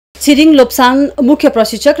छिरिङ लोप्साङ मुख्य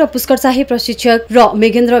प्रशिक्षक र पुष्कर शाही प्रशिक्षक र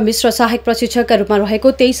मेघेन्द्र मिश्र सहायक प्रशिक्षकका रूपमा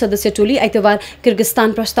रहेको 23 सदस्यीय टोली आइतबार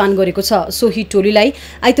किर्गिस्तान प्रस्थान गरेको छ। सोही टोलीलाई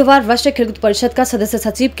आइतबार राष्ट्रिय खेलकुद परिषदका सदस्य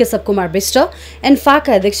सचिव केशव कुमार विष्ट,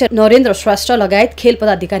 एन्फाका अध्यक्ष नरेन्द्र श्रेष्ठ लगायत खेल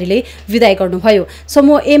पदाधिकारीले विदाई गर्नुभयो।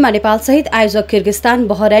 समूह ए मा नेपाल सहित आयोजक किर्गिस्तान,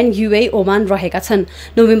 बहराइन, युए, ओमान रहेका छन्।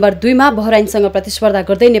 नोभेम्बर 2 मा बहराइनसँग प्रतिस्पर्धा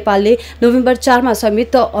गर्दै नेपालले नोभेम्बर 4 मा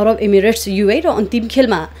संयुक्त अरब एमिरेट्स, युए र अन्तिम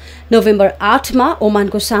खेलमा नोभेम्बर 8 मा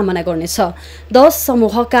ओमानको सामना गर्नेछ। 10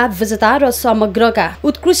 समूहका विजेता र समग्रका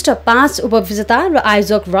उत्कृष्ट 5 उपविजेता र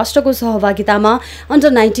आयोजक राष्ट्रको सहभागितामा अन्डर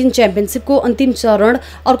 19 च्याम्पियनशिपको अन्तिम चरण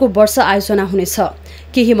अर्को वर्ष आयोजना हुनेछ।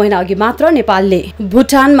 केही महिना अघि मात्र नेपालले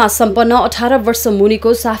भुटानमा सम्पन्न 18 वर्ष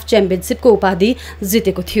मुनिको साफ च्याम्पियनशिपको उपाधि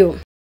जितेको थियो।